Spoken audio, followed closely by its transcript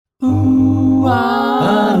Ooh,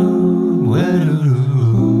 ah, ooh,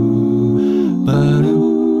 ooh,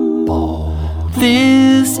 ba-doo.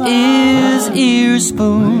 This is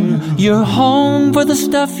Earspoon, your home for the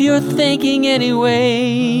stuff you're thinking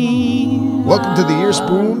anyway. Welcome to the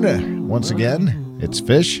Earspoon. Once again, it's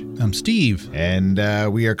Fish. I'm Steve.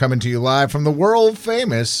 And we are coming to you live from the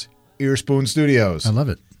world-famous Earspoon Studios. I love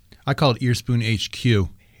it. I call it Earspoon HQ.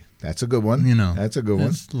 That's a good one. You know. That's a good one.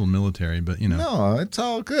 It's a little military, but you know. No, it's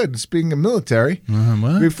all good. Speaking of military,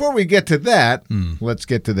 What? before we get to that, let's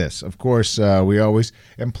get to this. Of course, we always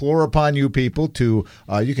implore upon you people to,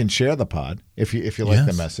 you can share the pod if you like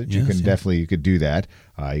the message. You can definitely, you could do that.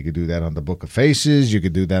 You could do that on the Book of Faces. You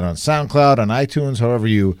could do that on SoundCloud, on iTunes, however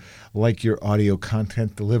you like your audio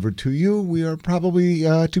content delivered to you. We are probably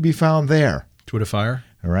to be found there. Twitterfire.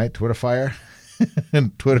 All right, Twitterfire.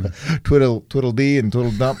 And Twiddle D and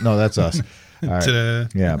Twiddle Dump. No, that's us. All right. Ta-da.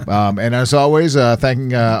 Yeah. And as always,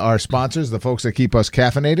 thanking our sponsors, the folks that keep us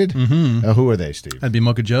caffeinated. Mm-hmm. Who are they, Steve? That'd be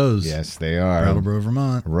Mocha Joe's. Yes, they are. Brattleboro,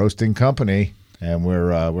 Vermont. Roasting company, and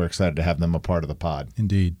we're excited to have them a part of the pod.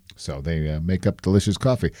 Indeed. So they make up delicious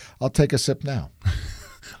coffee. I'll take a sip now.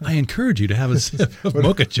 I encourage you to have a sip of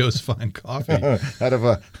Mocha Joe's fine coffee.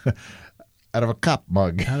 Out of a cup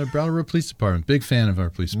mug. Out of Brattleboro Police Department. Big fan of our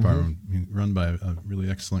police department, run by a really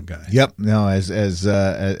excellent guy. Yep. No,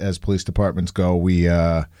 as police departments go, we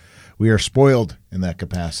are spoiled in that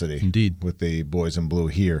capacity. Indeed. With the boys in blue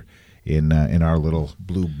here in our little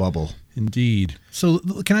blue bubble. Indeed. So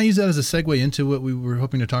can I use that as a segue into what we were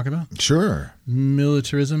hoping to talk about? Sure.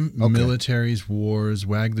 Militarism, Okay. militaries, wars,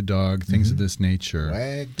 wag the dog, things of this nature.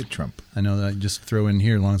 Wag the Trump. I know that I just throw in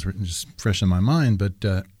here as long as we're just fresh in my mind,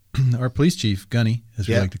 but our police chief, Gunny, as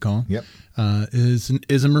we like to call him, is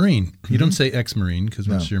a Marine. You don't say ex-Marine because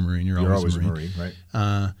once you're a Marine, you're always a Marine. Right?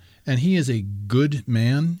 And he is a good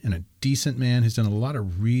man and a decent man who's done a lot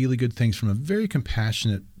of really good things from a very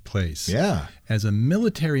compassionate place. Yeah. As a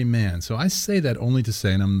military man. So I say that only to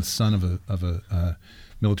say, and I'm the son of a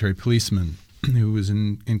military policeman who was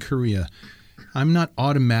in Korea, I'm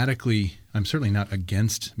certainly not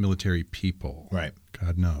against military people. Right.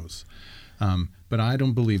 God knows. But I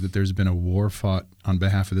don't believe that there's been a war fought on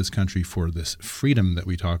behalf of this country for this freedom that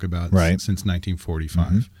we talk about since 1945.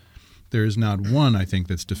 Mm-hmm. There is not one, I think,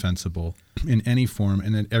 that's defensible in any form,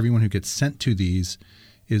 and that everyone who gets sent to these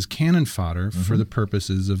is cannon fodder for the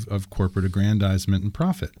purposes of corporate aggrandizement and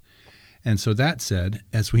profit. And so that said,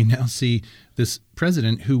 as we now see this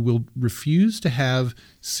president who will refuse to have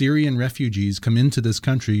Syrian refugees come into this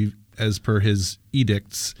country as per his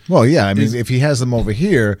edicts. Well, yeah. I mean, if he has them over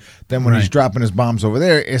here, then when he's dropping his bombs over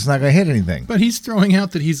there, it's not going to hit anything. But he's throwing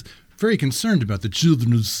out that he's very concerned about the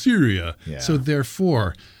children of Syria. Yeah. So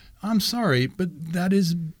therefore, I'm sorry, but that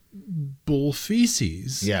is bull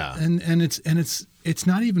feces. Yeah. And it's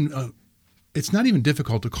not even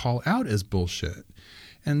difficult to call out as bullshit.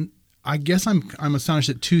 And I guess I'm astonished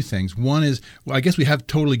at two things. One is, I guess we have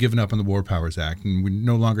totally given up on the War Powers Act, and we're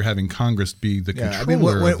no longer having Congress be the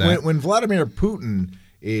controller of that. When Vladimir Putin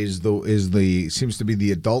seems to be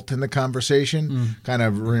the adult in the conversation, kind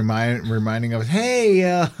of reminding us,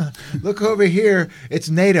 hey, look over here, it's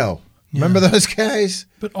NATO. Remember those guys?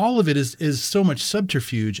 But all of it is so much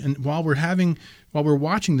subterfuge, and while we're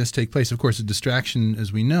watching this take place, of course, a distraction,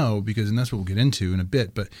 as we know, and that's what we'll get into in a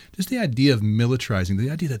bit, but just the idea of militarizing, the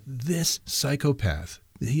idea that this psychopath,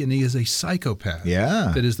 he is a psychopath,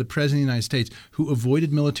 that is the President of the United States, who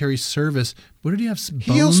avoided military service. What did he have?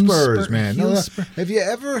 Heel spurs, man. Have you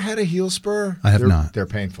ever had a heel spur? I have not. They're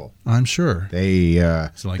painful. I'm sure. They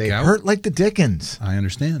hurt like the Dickens. I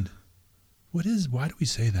understand. Why do we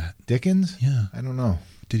say that? Dickens? Yeah. I don't know.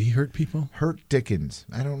 Did he hurt people? Hurt Dickens.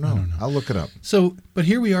 I don't know. I'll look it up. So, but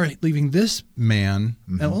here we are leaving this man,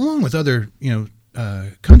 along with other,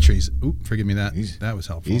 countries. Oop, forgive me that. Easy. That was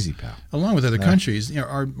helpful. Easy, pal. Along with other countries,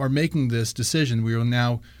 are making this decision. We will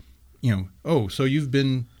now, so you've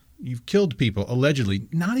killed people, allegedly,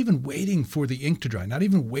 not even waiting for the ink to dry, not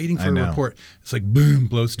even waiting for a report. It's like, boom,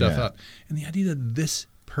 blow stuff up. And the idea that this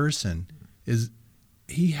person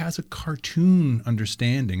he has a cartoon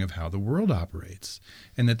understanding of how the world operates,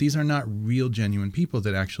 and that these are not real, genuine people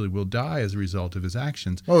that actually will die as a result of his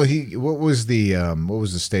actions. Oh, what was the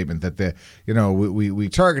statement that we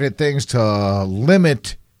targeted things to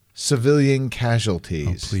limit civilian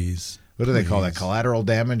casualties? Oh, please. What do they call that? Collateral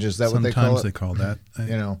damage? Is that Sometimes what they call it? They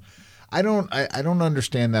call that. I don't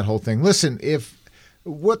understand that whole thing. Listen, if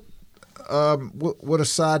what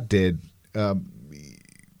Assad did.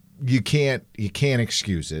 You can't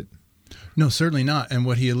excuse it. No, certainly not. And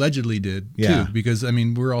what he allegedly did, too. Because, I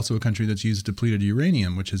mean, we're also a country that's used depleted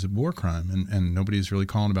uranium, which is a war crime, and nobody's really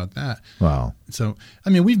calling about that. Wow. So, I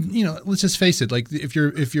mean, let's just face it. Like, if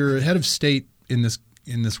you're a head of state in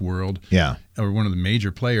this world, or one of the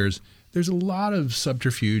major players, there's a lot of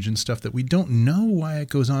subterfuge and stuff that we don't know why it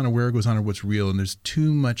goes on or where it goes on or what's real, and there's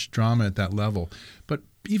too much drama at that level. But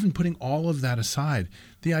even putting all of that aside,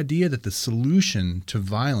 the idea that the solution to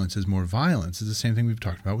violence is more violence is the same thing we've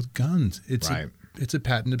talked about with guns. It's a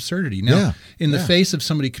patent absurdity. Now, in the face of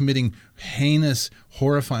somebody committing heinous,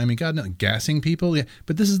 horrifying, I mean, God, no, gassing people,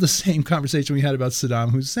 but this is the same conversation we had about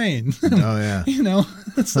Saddam Hussein. Oh, yeah.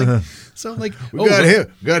 It's like, so like... we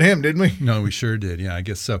got him, didn't we? No, we sure did. Yeah, I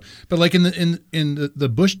guess so. But like in the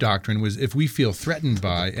Bush doctrine was if we feel threatened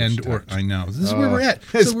by I know. This is where we're at.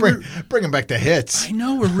 So bring him back to hits. I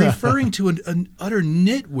know. We're referring to an utter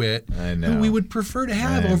nitwit who we would prefer to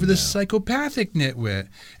have over this psychopathic nitwit.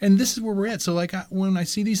 And this is where we're at. So like when I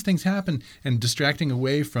see these things happen and distracting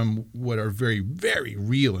away from what are very, very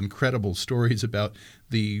real and credible stories about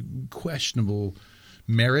the questionable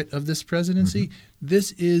merit of this presidency,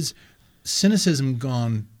 this is cynicism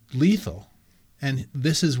gone lethal. And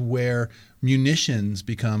this is where munitions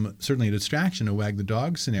become certainly a distraction, a wag the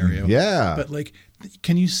dog scenario. Yeah. But like,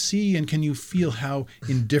 can you see and can you feel how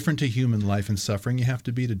indifferent to human life and suffering you have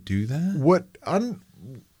to be to do that?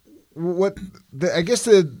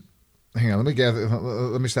 Hang on,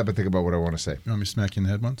 let me stop and think about what I want to say. You want me to smack you in the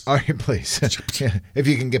head once? All right, please. If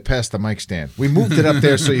you can get past the mic stand. We moved it up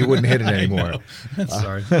there so you wouldn't hit it anymore.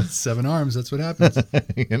 Sorry. 7 arms, that's what happens.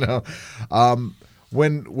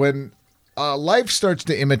 When life starts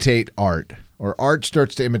to imitate art, or art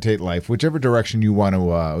starts to imitate life, whichever direction you want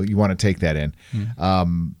to take that in,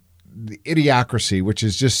 the idiocracy, which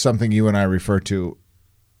is just something you and I refer to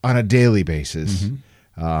on a daily basis,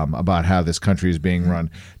 about how this country is being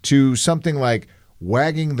run, to something like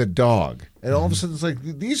wagging the dog. And all of a sudden it's like,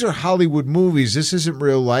 these are Hollywood movies. This isn't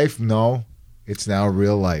real life. No, it's now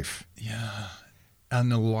real life. Yeah.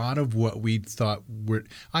 And a lot of what we thought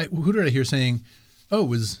who did I hear saying, it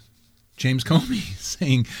was James Comey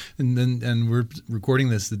saying, and we're recording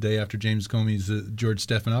this the day after James Comey's George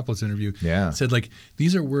Stephanopoulos interview. Yeah. Said like,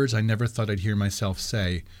 these are words I never thought I'd hear myself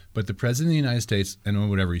say, but the president of the United States, and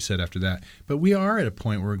whatever he said after that. But we are at a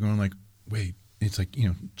point where we're going like, wait, it's like,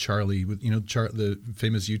 Charlie with, the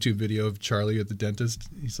famous YouTube video of Charlie at the dentist.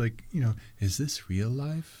 He's like, is this real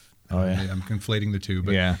life? Oh, yeah. I'm conflating the two,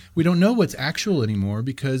 but we don't know what's actual anymore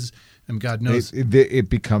because God knows it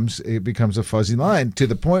becomes a fuzzy line to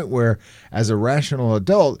the point where, as a rational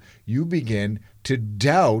adult, you begin to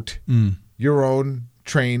doubt your own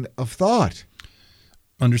train of thought.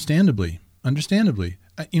 Understandably.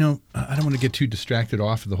 I don't want to get too distracted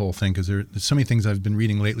off of the whole thing because there's so many things I've been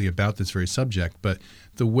reading lately about this very subject. But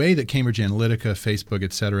the way that Cambridge Analytica, Facebook,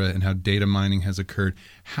 et cetera, and how data mining has occurred,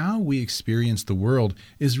 how we experience the world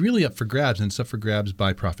is really up for grabs, and it's up for grabs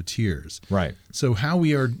by profiteers. Right. So how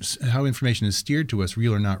information is steered to us,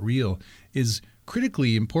 real or not real, is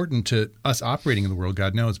critically important to us operating in the world,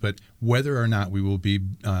 God knows, but whether or not we will be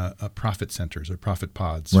profit centers or profit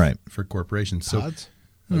pods for corporations. Pods?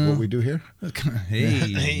 Like what we do here?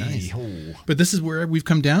 Hey, nice. But this is where we've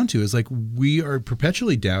come down to is like we are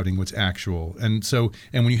perpetually doubting what's actual. And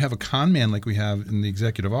when you have a con man like we have in the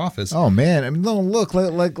executive office. Oh, man. I mean, look,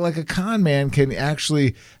 like a con man can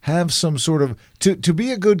actually have some sort of – to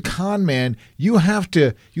be a good con man, you have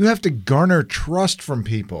to garner trust from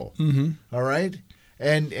people. All right?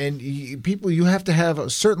 And people, you have to have a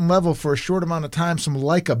certain level for a short amount of time, some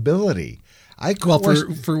likability.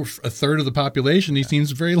 For a third of the population, he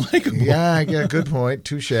seems very likable. Yeah, good point.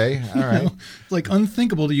 Touche. All right. Like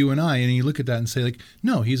unthinkable to you and I. And you look at that and say, like,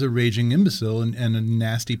 no, he's a raging imbecile and a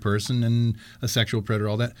nasty person and a sexual predator,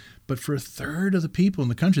 all that. But for a third of the people in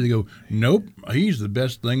the country, they go, nope, he's the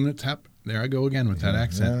best thing that's happened. There I go again with that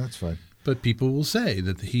accent. Yeah, that's fine. But people will say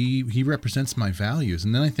that he represents my values.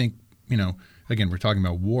 And then I think, again, we're talking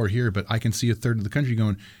about war here, but I can see a third of the country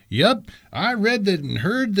going, yep, I read that and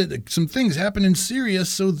heard that some things happen in Syria,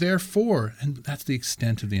 so therefore. And that's the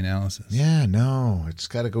extent of the analysis. Yeah, no, it's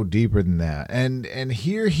got to go deeper than that. And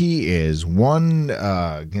here he is, Russian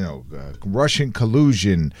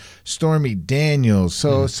collusion, Stormy Daniels.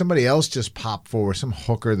 So somebody else just popped forward, some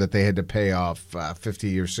hooker that they had to pay off 50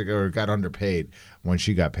 years ago or got underpaid when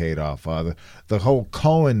she got paid off. The whole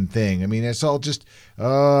Cohen thing. I mean, it's all just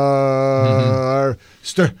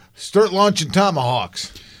start launching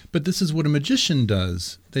tomahawks. But this is what a magician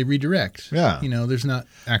does. They redirect. Yeah. There's not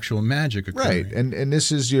actual magic occurring. Right. And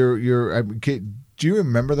this is your Do you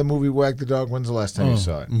remember the movie Wag the Dog? When's the last time you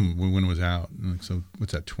saw it? When it was out. So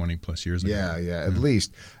what's that, 20 plus years ago? Yeah, at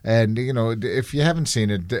least. And, if you haven't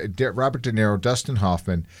seen it, Robert De Niro, Dustin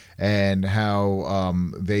Hoffman, and how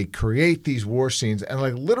they create these war scenes and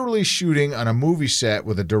like literally shooting on a movie set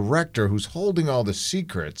with a director who's holding all the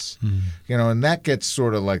secrets, and that gets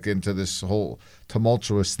sort of like into this whole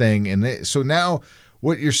tumultuous thing. And so now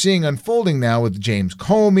what you're seeing unfolding now with James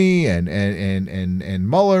Comey and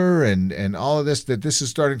Mueller and all of this, that this is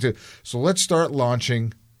starting to, so let's start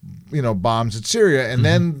launching, bombs at Syria, and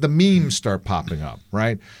then the memes start popping up,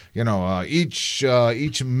 right?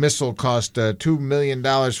 Each missile cost $2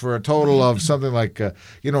 million for a total of something like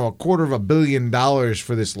 $250 million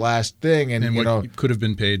for this last thing, and what could have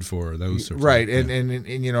been paid for those sorts right, of and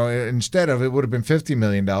instead of it would have been $50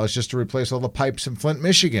 million just to replace all the pipes in Flint,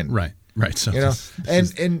 Michigan, right. Right, so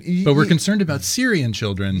but we're concerned about Syrian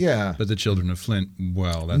children. Yeah, but the children of Flint,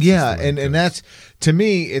 well, that's and that's, to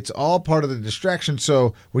me, it's all part of the distraction.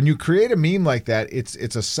 So when you create a meme like that, it's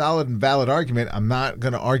a solid and valid argument. I'm not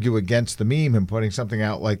going to argue against the meme and putting something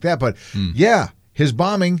out like that, but his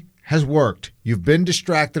bombing has worked. You've been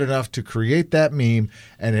distracted enough to create that meme,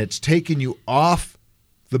 and it's taken you off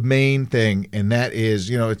the main thing, and that is,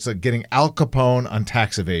 it's like getting Al Capone on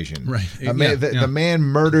tax evasion. Right, The man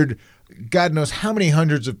murdered God knows how many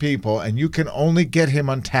hundreds of people, and you can only get him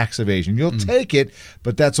on tax evasion. You'll take it,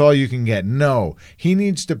 but that's all you can get. No, he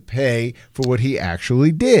needs to pay for what he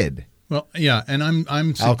actually did. Well, yeah, and I'm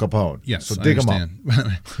Al Capone. Yes, so dig him up.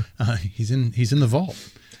 He's in the vault.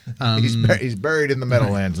 He's buried in the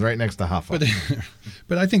Meadowlands, right next to Hoffa.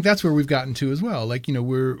 But I think that's where we've gotten to as well. Like,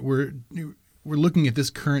 we're looking at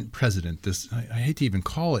this current president. I hate to even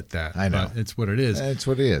call it that. I know. But it's what it is. It's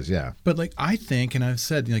what it is, yeah. But I think, and I've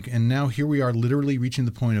said, and now here we are literally reaching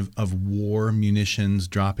the point of war, munitions,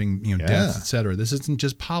 dropping, deaths, et cetera. This isn't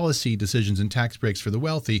just policy decisions and tax breaks for the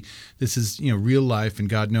wealthy. This is, real life, and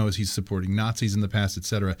God knows he's supporting Nazis in the past, et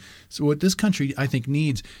cetera. So what this country, I think,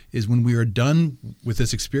 needs is, when we are done with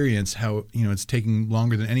this experience, how, it's taking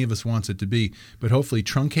longer than any of us wants it to be, but hopefully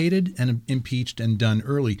truncated and impeached and done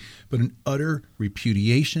early, but an utter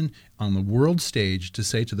repudiation on the world stage to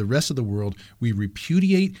say to the rest of the world, we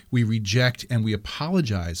repudiate, we reject, and we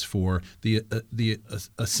apologize for the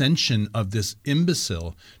ascension of this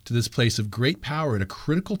imbecile to this place of great power at a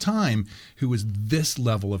critical time, who is this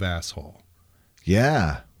level of asshole.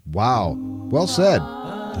 Yeah. Wow. Well said.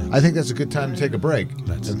 I think that's a good time to take a break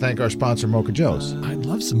and thank our sponsor, Mocha Joe's. I'd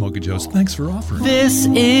love some Mocha Joe's. Thanks for offering. This is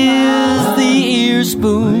the Ear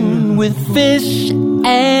Spoon with Fish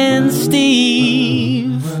and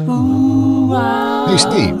Steve. Ooh, wow. Hey,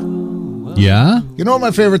 Steve. Yeah? You know what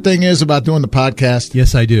my favorite thing is about doing the podcast?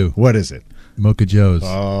 Yes, I do. What is it? Mocha Joe's.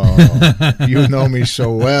 Oh, you know me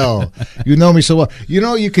so well. You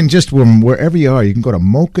can just, wherever you are, you can go to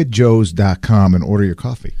mochajoes.com and order your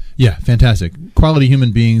coffee. Yeah, fantastic. Quality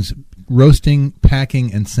human beings roasting,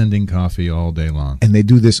 packing, and sending coffee all day long. And they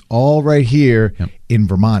do this all right here in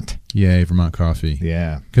Vermont. Yay, Vermont coffee.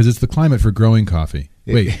 Yeah. Because it's the climate for growing coffee.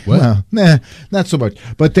 Wait, what? Well, nah, not so much.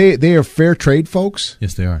 But they are fair trade folks.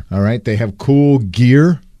 Yes, they are. All right. They have cool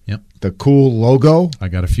gear. Yep. The cool logo. I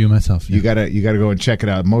got a few myself. Yeah. You gotta go and check it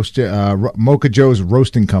out. Mocha Joe's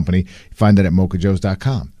Roasting Company. You find that at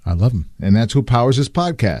mochajoes.com. I love them. And that's who powers this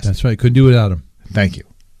podcast. That's right. Couldn't do it without them. Thank you.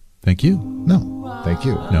 Thank you. No. Thank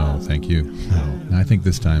you. No, thank you. No. I think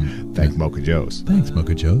this time. Thank Mocha Joe's. Thanks,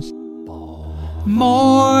 Mocha Joe's.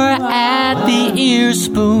 More at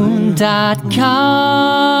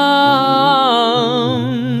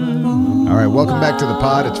theearspoon.com. All right, welcome back to the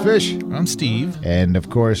pod. It's Fish. I'm Steve. And, of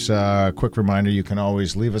course, quick reminder, you can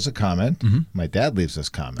always leave us a comment. Mm-hmm. My dad leaves us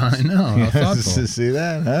comments. I know. How thoughtful. See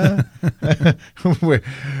that, huh?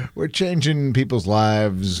 We're changing people's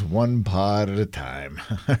lives one pod at a time.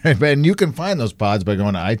 And you can find those pods by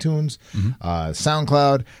going to iTunes,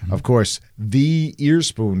 SoundCloud, of course,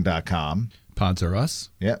 theearspoon.com. Pods are us.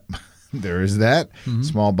 Yep. There is that.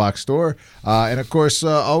 Small box store. And, of course,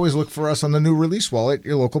 always look for us on the new release wallet,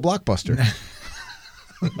 your local Blockbuster.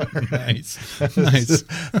 Nice.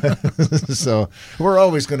 So we're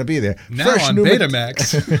always going to be there. Now fresh on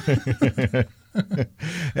Betamax.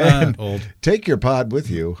 And old. Take your pod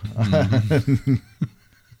with you.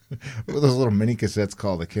 What are those little mini cassettes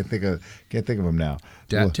called? I can't think of them now.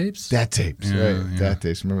 DAT tapes? DAT tapes, yeah, right? Yeah. DAT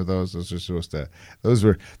tapes. Remember those? Those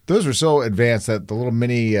were so advanced that the little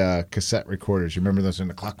mini cassette recorders. You remember those in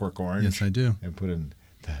the Clockwork Orange? Yes, I do. And put in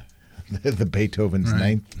the Beethoven's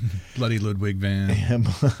Ninth. Bloody Ludwig van. I'm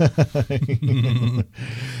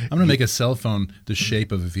going to make a cell phone the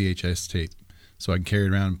shape of a VHS tape. so I can carry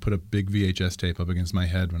it around and put a big VHS tape up against my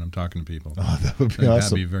head when I'm talking to people. Oh, that would be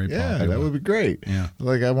awesome. That'd be very popular. Yeah, that would be great. Yeah.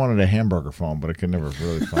 Like I wanted a hamburger phone, but I could never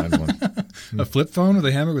really find one. A flip phone with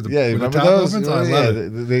a hamburger with yeah, with the remember top those? opens? Oh, I love it.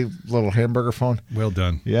 The little hamburger phone. Well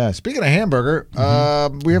done. Yeah. Speaking of hamburger,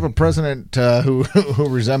 we have a president who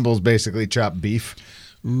resembles basically chopped beef.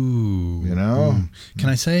 Ooh. You know? Can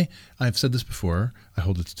I say, I've said this before, I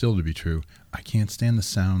hold it still to be true, I can't stand the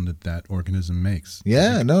sound that organism makes.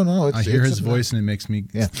 Yeah, no. I hear his voice and it makes me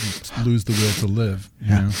lose the will to live. You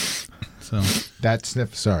know? So that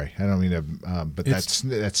sniff. Sorry, I don't mean to. But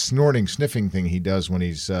that snorting, sniffing thing he does when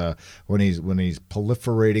he's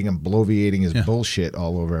proliferating and bloviating his bullshit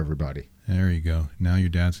all over everybody. There you go. Now your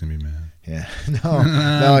dad's gonna be mad. Yeah.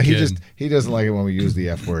 No. He doesn't like it when we use the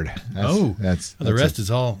F word. That's the rest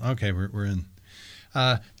is all okay. We're in.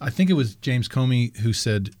 I think it was James Comey who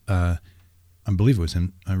said. I believe it was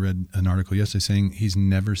him. I read an article yesterday saying he's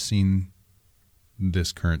never seen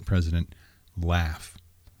this current president laugh.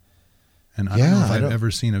 And I don't know if I've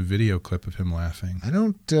ever seen a video clip of him laughing. I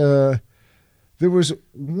don't. There was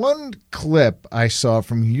one clip I saw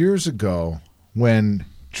from years ago when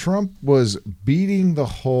Trump was beating the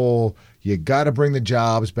whole, you got to bring the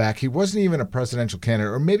jobs back. He wasn't even a presidential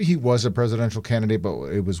candidate, or maybe he was a presidential candidate, but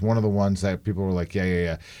it was one of the ones that people were like,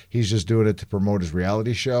 yeah. He's just doing it to promote his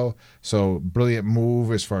reality show. So brilliant move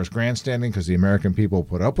as far as grandstanding, because the American people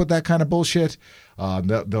put up with that kind of bullshit.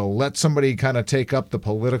 They'll let somebody kind of take up the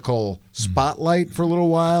political spotlight for a little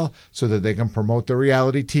while so that they can promote the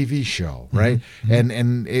reality TV show, right?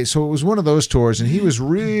 Mm-hmm. So it was one of those tours, and he was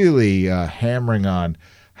really hammering on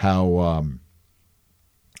how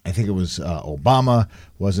I think it was Obama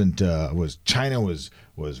was China was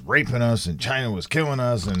raping us, and China was killing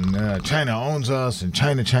us, and China owns us, and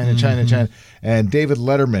China. And David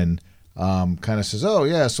Letterman kind of says, oh,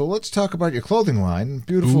 yeah, so let's talk about your clothing line.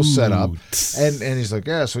 Beautiful setup. And he's like,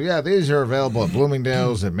 these are available at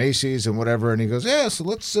Bloomingdale's and Macy's and whatever. And he goes, yeah, so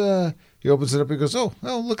let's he opens it up. He goes, oh,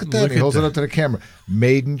 look at that. And he holds it up to the camera.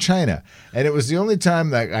 Made in China. And it was the only time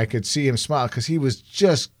that I could see him smile, because he was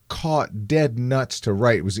just caught dead nuts to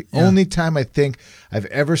right. It was the only time I think I've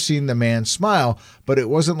ever seen the man smile, but it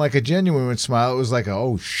wasn't like a genuine smile. It was like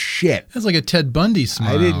oh shit. It's like a Ted Bundy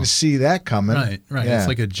smile. I didn't see that coming. Right. Yeah. It's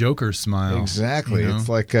like a Joker smile. Exactly. It's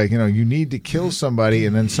like, you need to kill somebody,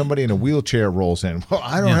 and then somebody in a wheelchair rolls in. Well,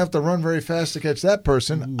 I don't have to run very fast to catch that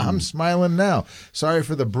person. I'm smiling now. Sorry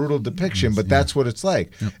for the brutal depiction, but that's what it's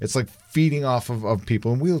like. Yep. It's like feeding off of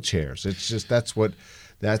people in wheelchairs. It's just that's what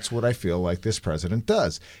I feel like this president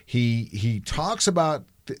does. He talks about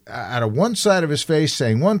out of one side of his face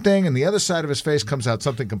saying one thing, and the other side of his face comes out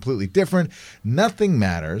something completely different. Nothing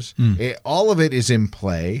matters. All of it is in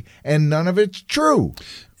play, and none of it's true.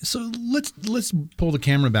 So let's pull the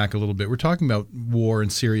camera back a little bit. We're talking about war in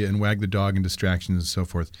Syria and wag the dog and distractions and so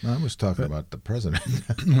forth. I was talking about the president.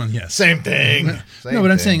 Well, yes. Same thing.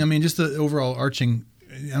 I'm saying, just the overall arching.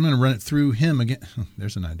 I'm going to run it through him again.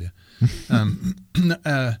 There's an idea.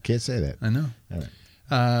 Can't say that. I know. All right.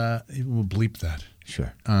 We'll bleep that.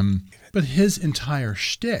 Sure. But his entire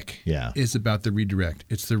shtick is about the redirect.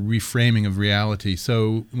 It's the reframing of reality.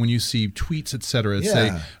 So when you see tweets, et cetera,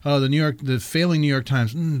 say, "Oh, the failing New York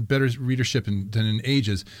Times, better readership than in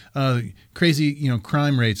ages. Crazy,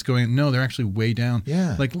 crime rates going. No, they're actually way down.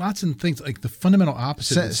 Yeah, like lots of things. Like the fundamental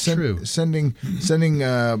opposite is true. Sending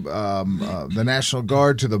the National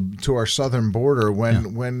Guard to our southern border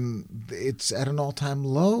when it's at an all-time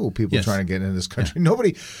low. People trying to get into this country.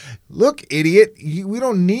 Nobody, look, idiot. We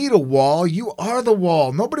don't need a wall. You are the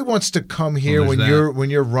wall. Nobody wants to come here when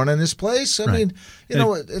you're running this place. I mean,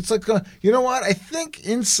 it's like you know what? I think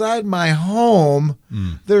inside my home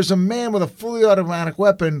there's a man with a fully automatic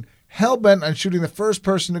weapon, hell-bent on shooting the first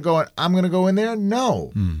person to go. I'm going to go in there.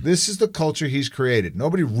 No, this is the culture he's created.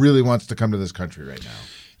 Nobody really wants to come to this country right now.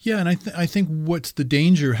 Yeah, and I think what's the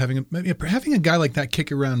danger of having a guy like that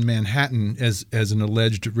kick around Manhattan as an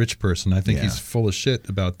alleged rich person? I think he's full of shit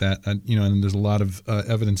about that. And there's a lot of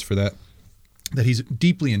evidence for that he's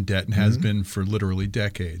deeply in debt and has been for literally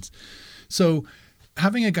decades. So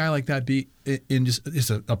having a guy like that be in just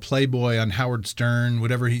a playboy on Howard Stern,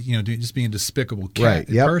 whatever just being a despicable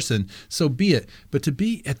person, so be it. But to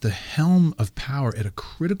be at the helm of power at a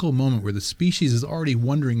critical moment where the species is already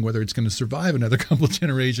wondering whether it's going to survive another couple of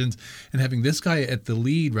generations, and having this guy at the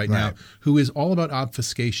lead right now who is all about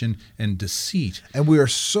obfuscation and deceit. And we are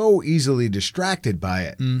so easily distracted by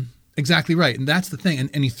it. Exactly right. And that's the thing.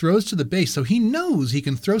 And he throws to the base. So he knows he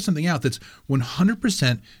can throw something out that's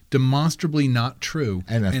 100% demonstrably not true.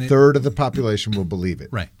 And a third of the population will believe it.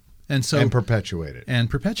 Right. And perpetuate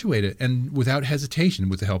it. And without hesitation,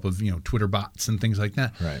 with the help of Twitter bots and things like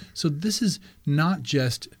that. Right. So this is not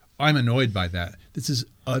just, I'm annoyed by that. This is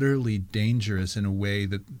utterly dangerous in a way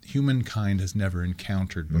that humankind has never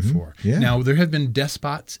encountered before. Yeah. Now, there have been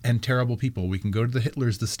despots and terrible people. We can go to the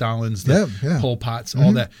Hitlers, the Stalins, the Pol Pots,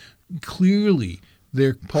 all that. Clearly,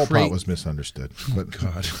 they're Pol Pot was misunderstood. But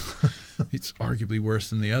God, it's arguably worse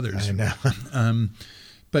than the others. I know.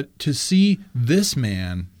 But to see this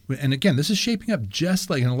man, and again, this is shaping up just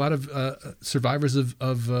like, and a lot of survivors of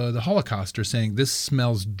the Holocaust are saying this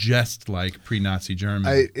smells just like pre-Nazi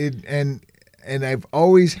Germany. And I've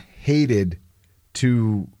always hated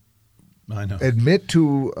to admit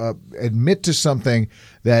to something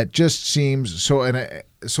that just seems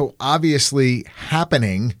so obviously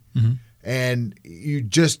happening. Mm-hmm. And you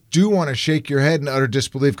just do want to shake your head in utter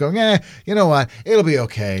disbelief, going, you know what? It'll be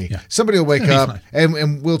okay. Yeah. Somebody will wake up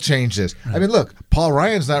and we'll change this. Right. I mean, look, Paul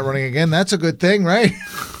Ryan's not running again. That's a good thing, right?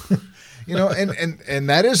 and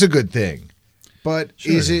that is a good thing. But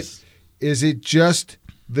sure is it just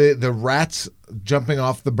the rats jumping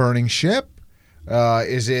off the burning ship?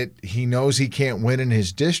 Is it he knows he can't win in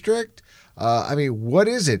his district? I mean, what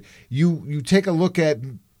is it? You take a look at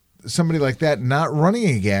somebody like that not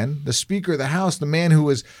running again, the Speaker of the House, the man who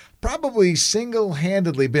has probably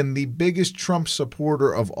single-handedly been the biggest Trump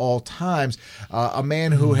supporter of all times, a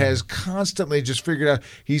man who has constantly just figured out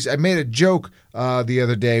I made a joke the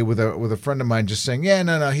other day with a friend of mine just saying,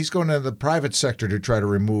 no, he's going to the private sector to try to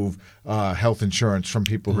remove health insurance from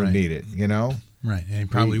people who need it, Right, and he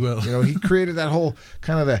probably will. He created that whole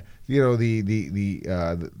kind of the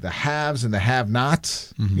haves and the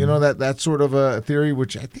have-nots. Mm-hmm. That sort of a theory,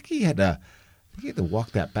 which I think he had to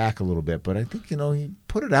walk that back a little bit. But I think he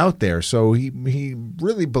put it out there, so he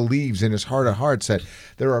really believes in his heart of hearts that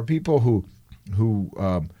there are people who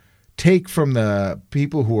take from the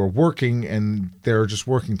people who are working, and they're just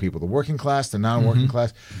working people, the working class, the non-working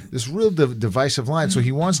class. This real divisive line. So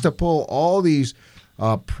he wants to pull all these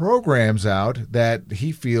programs out that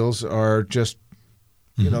he feels are just,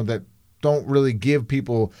 that don't really give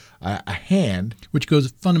people a hand. Which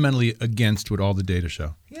goes fundamentally against what all the data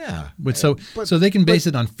show. Yeah. So they can base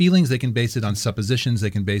it on feelings, they can base it on suppositions, they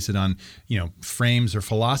can base it on, frames or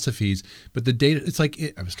philosophies. But the data, it's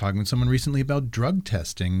like, I was talking with someone recently about drug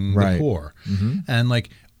testing the poor. Mm-hmm. And like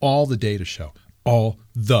all the data show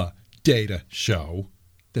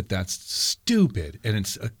that's stupid and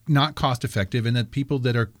it's not cost effective, and that people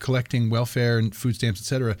that are collecting welfare and food stamps, et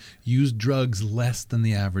cetera, use drugs less than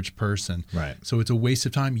the average person. Right. So it's a waste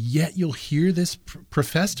of time. Yet you'll hear this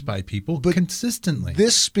professed by people consistently.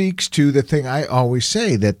 This speaks to the thing I always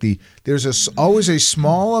say, that there's always a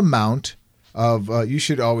small amount of you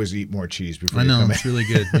should always eat more cheese before you come in. I know, it's really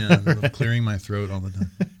good. Yeah, I'm clearing my throat all the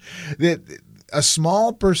time. A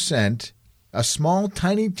small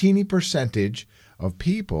tiny, teeny percentage of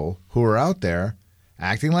people who are out there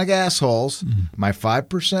acting like assholes, my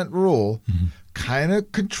 5% rule, kind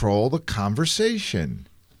of control the conversation.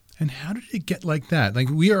 And how did it get like that? Like,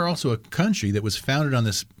 we are also a country that was founded on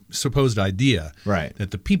this supposed idea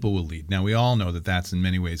that the people will lead. Now, we all know that that's in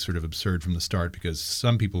many ways sort of absurd from the start, because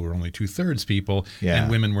some people were only 2/3 people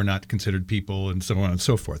and women were not considered people, and so on and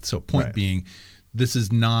so forth. So point being, this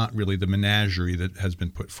is not really the menagerie that has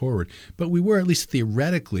been put forward. But we were, at least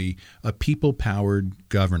theoretically, a people-powered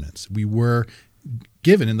governance. We were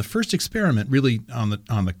given in the first experiment, really on the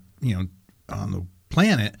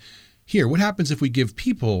planet. Here, what happens if we give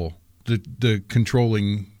people the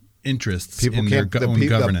controlling interests in their own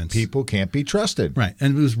governance? People can't be trusted. Right.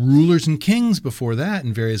 And it was rulers and kings before that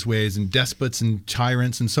in various ways, and despots and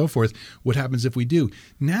tyrants and so forth. What happens if we do?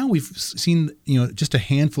 Now we've seen, just a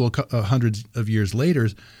handful of hundreds of years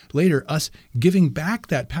later, us giving back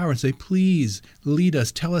that power and say, please lead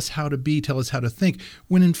us, tell us how to be, tell us how to think.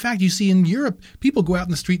 When in fact, you see in Europe, people go out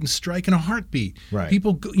in the street and strike in a heartbeat. Right.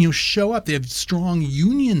 People, show up. They have strong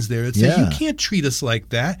unions there that say, you can't treat us like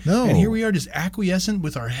that. No. And here we are just acquiescent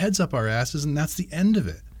with our heads up our asses, and that's the end of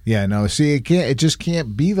it. Yeah, no. See, it just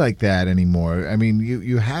can't be like that anymore. I mean,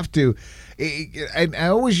 you have to. I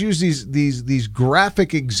always use these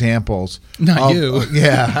graphic examples. Not you.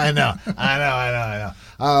 Yeah, I know.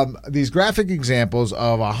 These graphic examples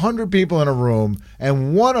of 100 people in a room,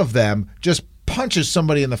 and one of them just punches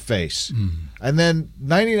somebody in the face, and then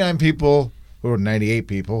 99 people. Or 98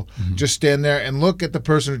 people just stand there and look at the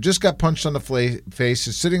person who just got punched on the face,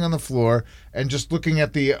 is sitting on the floor, and just looking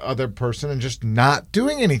at the other person and just not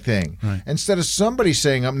doing anything. Right. Instead of somebody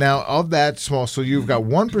saying, now of that small, so you've got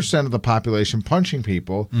 1% of the population punching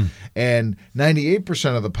people and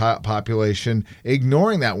 98% of the population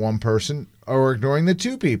ignoring that one person, or ignoring the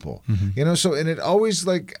 2 people. So, and it always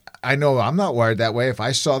I know I'm not wired that way. If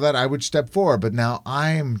I saw that, I would step forward. But now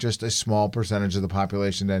I am just a small percentage of the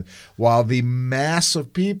population. And while the mass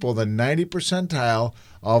of people, the 90 percentile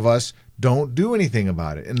of us, don't do anything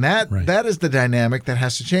about it. And that is the dynamic that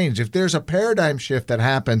has to change. If there's a paradigm shift that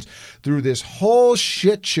happens through this whole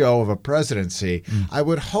shit show of a presidency, I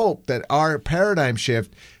would hope that our paradigm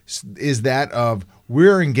shift is that of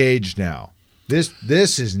we're engaged now.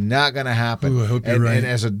 This is not going to happen. Ooh, I hope you're right. And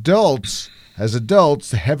as adults,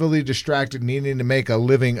 heavily distracted, needing to make a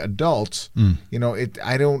living adults,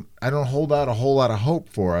 I don't hold out a whole lot of hope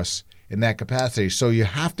for us in that capacity. So you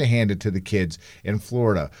have to hand it to the kids in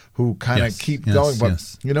Florida who kind of keep going.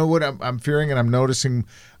 But you know what I'm fearing, and I'm noticing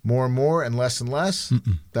more and more and less,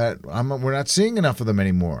 that we're not seeing enough of them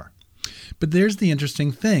anymore. But there's the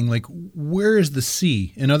interesting thing. Where is the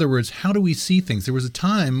see? In other words, how do we see things? There was a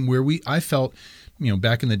time where I felt,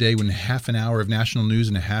 back in the day when half an hour of national news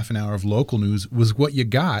and a half an hour of local news was what you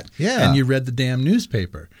got. Yeah. And you read the damn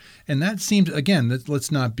newspaper. And that seemed, again,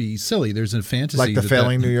 let's not be silly. There's a fantasy. Like the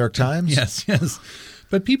failing New York Times? Yes.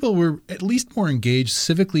 But people were at least more engaged,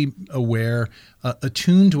 civically aware,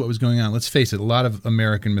 attuned to what was going on. Let's face it, a lot of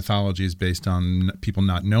American mythology is based on people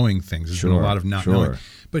not knowing things. There's been a lot of not knowing.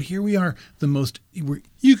 But here we are,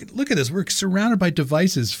 you can look at this. We're surrounded by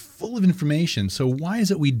devices full of information. So why is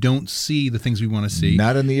it we don't see the things we want to see?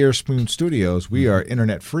 Not in the Earspoon Studios. We are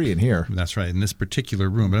internet free in here. That's right, in this particular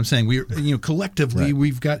room. But I'm saying collectively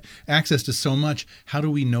we've got access to so much. How do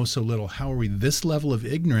we know so little? How are we this level of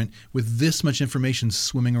ignorant with this much information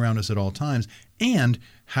swimming around us at all times? And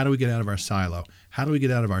how do we get out of our silo? How do we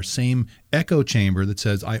get out of our same echo chamber that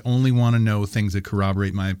says, I only want to know things that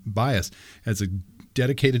corroborate my bias? As a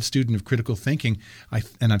dedicated student of critical thinking,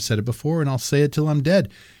 and I've said it before and I'll say it till I'm dead,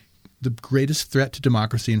 the greatest threat to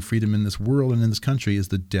democracy and freedom in this world and in this country is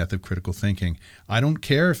the death of critical thinking. I don't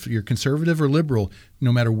care if you're conservative or liberal,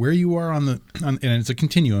 no matter where you are and it's a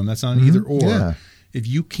continuum, that's not either or. Yeah. If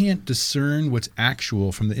you can't discern what's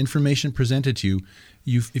actual from the information presented to you,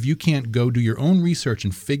 if you can't go do your own research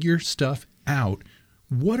and figure stuff out,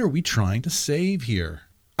 what are we trying to save here?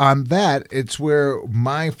 On that, it's where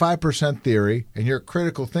my 5% theory and your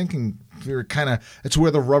critical thinking theory it's where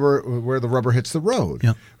the rubber hits the road,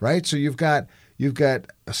 right? So you've got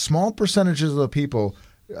small percentages of the people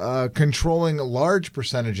controlling large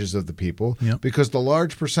percentages of the people because the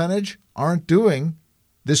large percentage aren't doing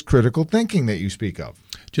this critical thinking that you speak of.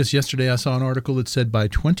 Just yesterday, I saw an article that said by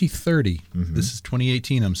 2030, this is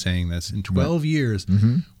 2018, I'm saying this, in 12 years,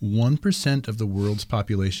 1% of the world's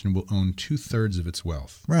population will own 2/3 of its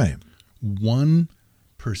wealth. Right. 1%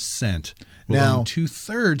 will own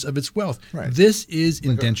 2/3 of its wealth. Right. This is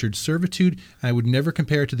indentured servitude. I would never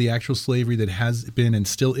compare it to the actual slavery that has been and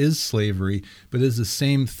still is slavery, but it is the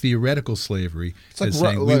same theoretical slavery as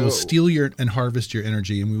saying we will steal and harvest your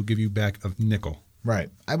energy and we will give you back a nickel.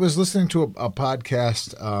 Right. I was listening to a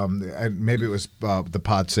podcast, maybe it was the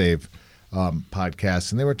Pod Save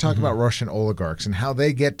podcast, and they were talking about Russian oligarchs and how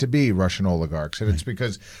they get to be Russian oligarchs. And it's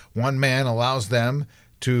because one man allows them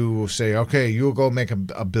to say, okay, you'll go make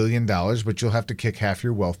 $1 billion, but you'll have to kick half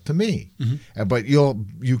your wealth to me. But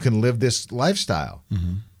you can live this lifestyle.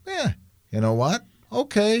 Yeah. You know what?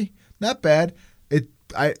 Okay. Not bad.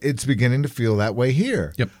 It's beginning to feel that way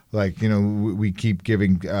here. Yep. We keep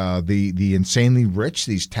giving the insanely rich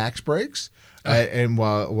these tax breaks, and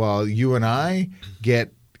while you and I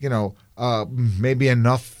get maybe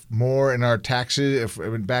enough more in our taxes,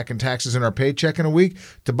 back in taxes in our paycheck in a week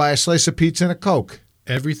to buy a slice of pizza and a Coke.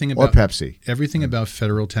 Everything about Pepsi. Everything about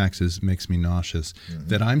federal taxes makes me nauseous.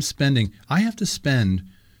 That I have to spend,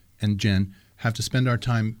 and Jen have to spend our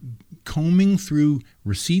time combing through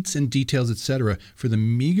receipts and details, etc., for the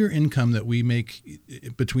meager income that we make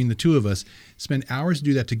between the two of us, spend hours to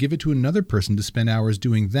do that, to give it to another person to spend hours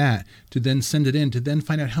doing that, to then send it in, to then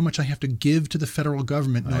find out how much I have to give to the federal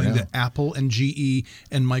government, knowing that Apple and GE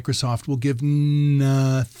and Microsoft will give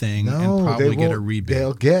nothing and probably get a rebate.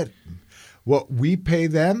 They'll get what we pay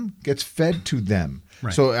them gets fed to them.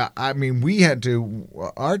 Right. So,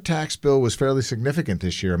 our tax bill was fairly significant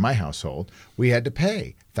this year in my household. We had to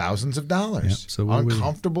pay thousands of dollars,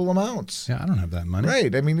 uncomfortable amounts. Yeah, I don't have that money.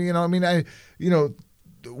 Right. We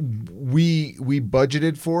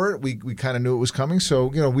budgeted for it. We kind of knew it was coming. So,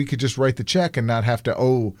 we could just write the check and not have to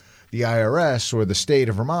owe the IRS or the state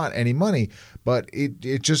of Vermont any money. But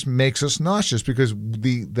it just makes us nauseous because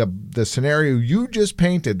the scenario you just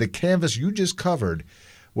painted, the canvas you just covered,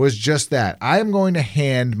 was just that. I am going to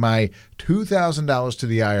hand my $2,000 to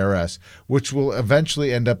the IRS, which will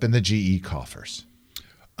eventually end up in the GE coffers.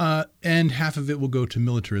 And half of it will go to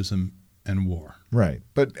militarism and war. Right.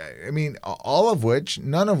 But, I mean, none of which,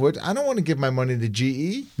 I don't want to give my money to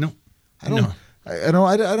GE. No. I don't. No. I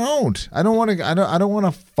don't want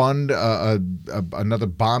to fund another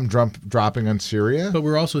bomb dropping on Syria. But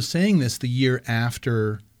we're also saying this the year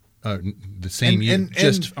after the same year,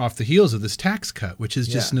 just off the heels of this tax cut, which is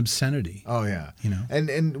just an obscenity. Oh yeah,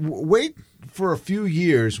 and wait for a few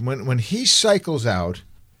years when he cycles out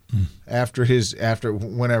after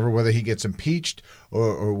whether he gets impeached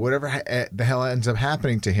or whatever the hell ends up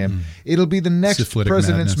happening to him, it'll be the next Syphilitic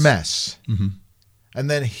president's mess. Mm-hmm. And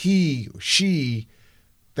then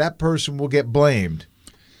that person will get blamed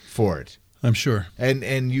for it. I'm sure.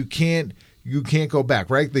 And you can't go back,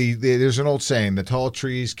 right? There's an old saying: the tall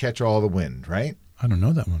trees catch all the wind, right? I don't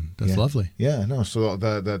know that one. That's lovely. Yeah, no. So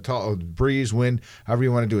the tall breeze, wind, however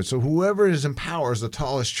you want to do it. So whoever is in power is the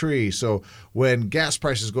tallest tree. So when gas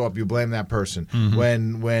prices go up, you blame that person.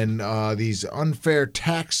 Mm-hmm. When these unfair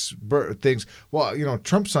tax things,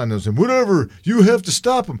 Trump signed those in. Whatever, you have to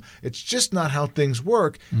stop them. It's just not how things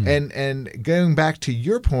work. Mm-hmm. And going back to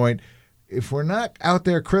your point, if we're not out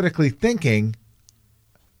there critically thinking,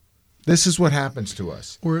 this is what happens to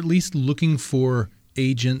us. Or at least looking for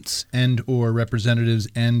agents and or representatives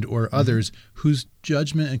and or others whose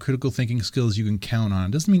judgment and critical thinking skills you can count on.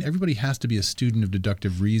 It doesn't mean everybody has to be a student of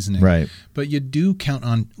deductive reasoning. Right. But you do count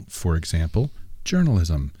on, for example,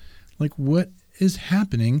 journalism. Like, what is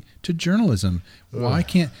happening to journalism? Why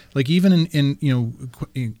can't, like, even in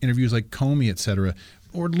interviews like Comey, et cetera,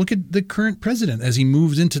 or look at the current president as he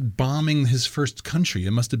moves into bombing his first country.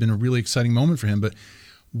 It must have been a really exciting moment for him. But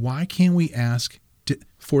why can't we ask,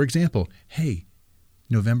 for example, hey,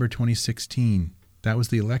 November 2016, that was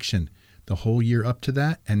the election. The whole year up to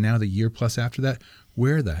that, and now the year plus after that,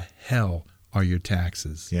 where the hell are your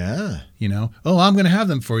taxes? Yeah. I'm going to have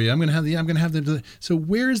them for you. I'm going to have them. So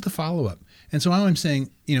where is the follow-up? And so I'm saying,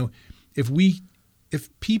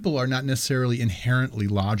 if people are not necessarily inherently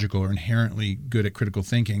logical or inherently good at critical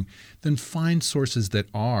thinking, then find sources that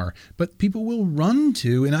are. But people will run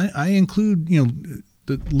to, and I include,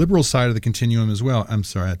 the liberal side of the continuum as well. I'm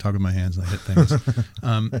sorry, I talk with my hands and I hit things.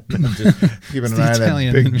 Just keeping an eye on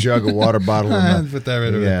that big jug of water bottle. Put that right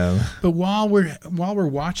over. Yeah. But while we're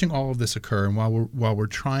watching all of this occur, and while we're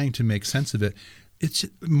trying to make sense of it, it's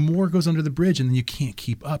more goes under the bridge, and then you can't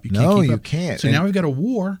keep up. You can't. So now we've got a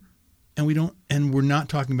war, and we're not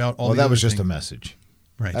talking about all. Well, that was just a message.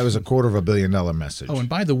 Right. That was $250 million message. Oh, and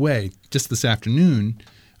by the way, just this afternoon,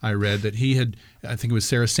 I read that he had. I think it was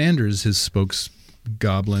Sarah Sanders, his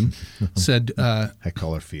spokesgoblin, said. I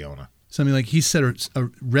call her Fiona. Something like he set a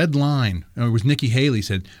red line. Or it was Nikki Haley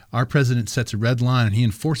said, our president sets a red line and he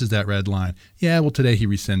enforces that red line. Yeah, well, today he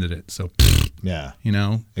rescinded it. So, yeah.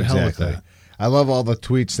 The hell with that. I love all the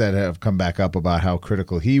tweets that have come back up about how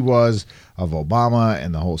critical he was of Obama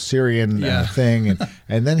and the whole Syrian thing.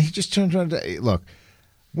 And then he just turns around to, look,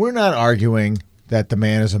 we're not arguing that the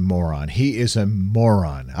man is a moron. He is a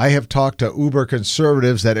moron. I have talked to uber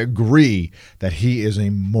conservatives that agree that he is a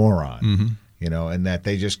moron. Mm-hmm. And that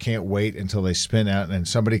they just can't wait until they spin out and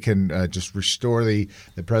somebody can just restore the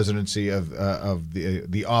presidency of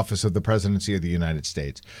the office of the presidency of the United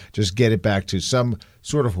States. Just get it back to some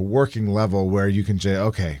sort of a working level where you can say,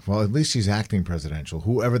 okay, well, at least he's acting presidential,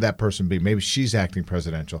 whoever that person be. Maybe she's acting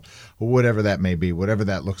presidential, or whatever that may be, whatever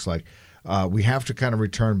that looks like. We have to kind of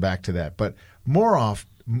return back to that. But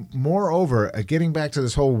moreover, getting back to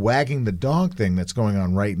this whole wagging the dog thing that's going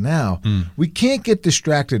on right now, we can't get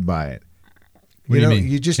distracted by it. What do you mean?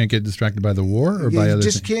 You just can't get distracted by the war or by other things?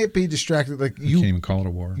 You just can't be distracted. Like you can't even call it a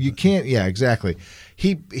war. You can't. Yeah, exactly.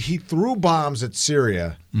 He threw bombs at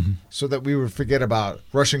Syria so that we would forget about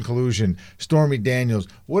Russian collusion, Stormy Daniels,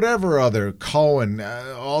 whatever other, Cohen,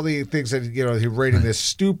 all the things that he rating this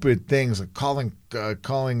stupid things like calling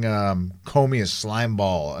Comey a slime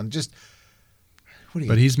ball and just.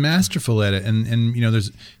 But he's masterful at it, and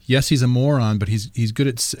there's he's a moron, but he's good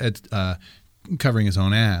at covering his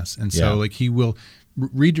own ass, and so he will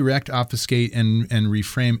redirect, obfuscate, and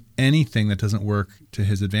reframe anything that doesn't work to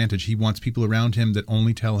his advantage. He wants people around him that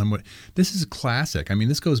only tell him what. This is classic. I mean,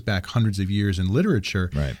 this goes back hundreds of years in literature.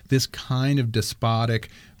 Right. This kind of despotic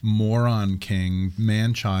moron king,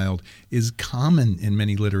 man-child, is common in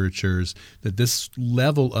many literatures. That this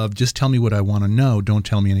level of just tell me what I want to know, don't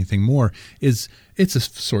tell me anything more, it's a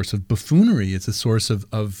source of buffoonery. It's a source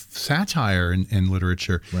of satire in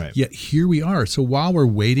literature. Right. Yet here we are. So while we're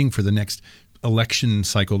waiting for the next election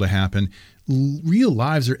cycle to happen, real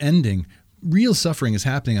lives are ending. Real suffering is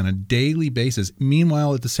happening on a daily basis.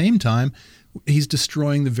 Meanwhile, at the same time, he's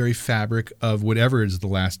destroying the very fabric of whatever is the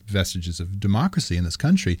last vestiges of democracy in this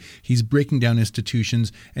country. He's breaking down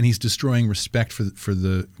institutions, and he's destroying respect for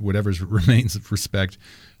the whatever remains of respect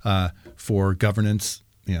for governance.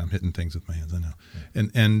 Yeah, I'm hitting things with my hands, I know.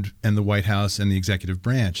 And the White House and the executive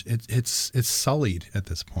branch. It's sullied at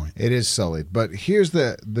this point. It is sullied. But here's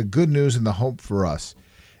the good news and the hope for us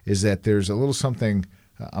is that there's a little something.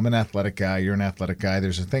 I'm an athletic guy. You're an athletic guy.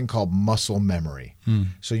 There's a thing called muscle memory.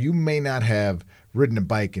 So you may not have ridden a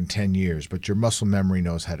bike in 10 years, but your muscle memory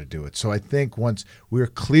knows how to do it. So I think once we're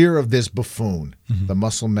clear of this buffoon, the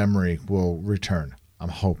muscle memory will return. I'm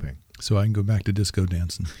hoping. So I can go back to disco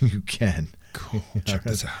dancing. You can. Cool. Check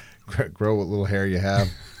this out. Grow what little hair you have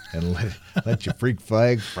and let your freak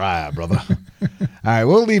flag fly, brother. All right,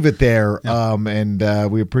 we'll leave it there. Yeah.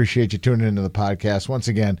 And we appreciate you tuning into the podcast. Once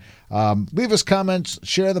again, leave us comments,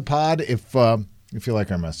 share the pod if you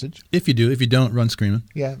like our message. If you do. If you don't, run screaming.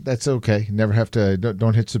 Yeah, that's okay. You never have to,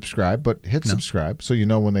 don't hit subscribe, but hit subscribe so you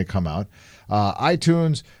know when they come out.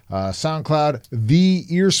 iTunes, SoundCloud,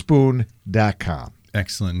 theearspoon.com.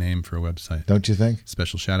 Excellent name for a website. Don't you think?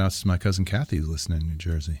 Special shout-outs to my cousin Kathy who's listening in New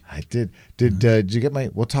Jersey. I did. Did you get my...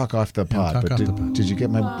 We'll talk off the pod. Did you get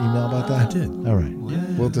my email about that? I did. All right.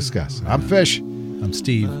 Yeah. We'll discuss. I'm Fish. I'm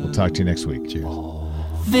Steve. We'll talk to you next week. Cheers.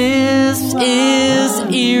 This is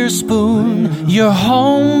Earspoon, your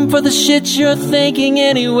home for the shit you're thinking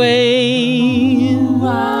anyway.